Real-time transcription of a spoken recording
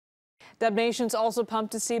Dub Nation's also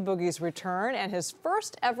pumped to see Boogie's return and his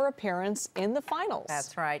first ever appearance in the finals.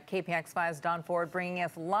 That's right. KPIX5's Don Ford bringing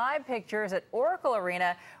us live pictures at Oracle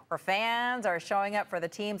Arena, where fans are showing up for the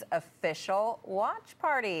team's official watch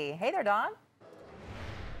party. Hey there, Don.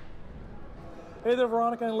 Hey there,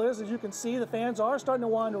 Veronica and Liz. As you can see, the fans are starting to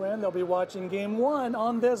wander in. They'll be watching Game 1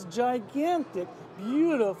 on this gigantic,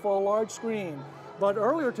 beautiful, large screen. But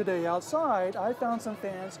earlier today outside, I found some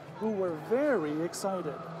fans who were very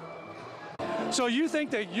excited. So you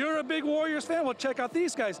think that you're a big Warriors fan? Well, check out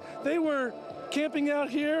these guys. They were camping out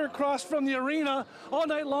here across from the arena all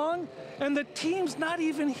night long, and the team's not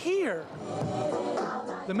even here.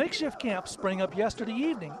 The makeshift camp sprang up yesterday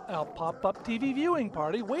evening, a pop-up TV viewing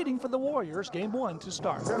party waiting for the Warriors Game 1 to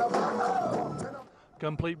start.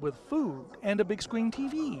 Complete with food and a big screen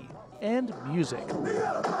TV and music.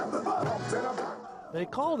 They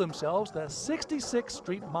call themselves the 66th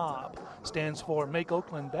Street Mob. Stands for Make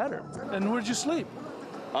Oakland Better. And where'd you sleep?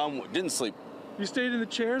 Didn't sleep. You stayed in the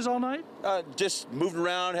chairs all night? Just moved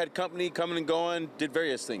around, had company coming and going, did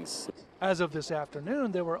various things. As of this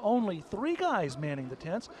afternoon, there were only 3 guys manning the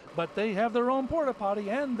tents, but they have their own porta potty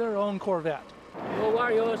and their own Corvette. Go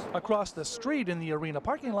Warriors! Across the street in the arena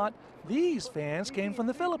parking lot, these fans came from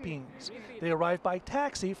the Philippines. They arrived by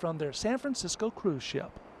taxi from their San Francisco cruise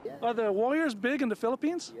ship. Are the Warriors big in the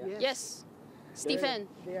Philippines? Yes. Stephen.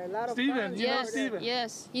 Stephen, you know Stephen?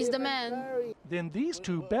 Yes, he's the man. Then these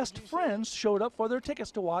 2 best friends showed up for their tickets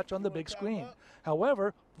to watch on the big screen.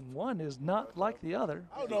 However, one is not like the other.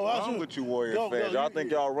 I don't know. I'm with you Warriors fans. Y'all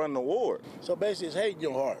think y'all run the war. So basically, it's hate in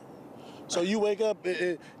your heart. So you wake up, I'm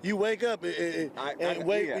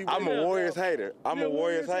a Warriors hater. I'm a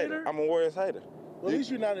Warriors hater. Well, at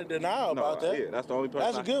least you're not in denial about that. Yeah, that's the only person.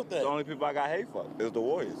 That's a good thing. The only people I got hate for is the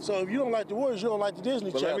Warriors. So if you don't like the Warriors, you don't like the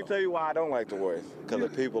Disney But Channel. let me tell you why I don't like the Warriors. Because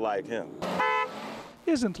of people like him.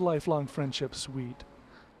 Isn't lifelong friendship sweet?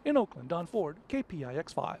 In Oakland, Don Ford,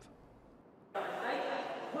 KPIX5.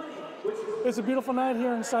 It's a beautiful night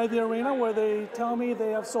here inside the arena where they tell me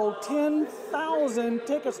they have sold 10,000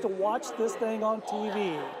 tickets to watch this thing on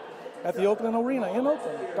TV. At the Oakland Arena in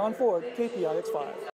Oakland, Don Ford, KPIX5.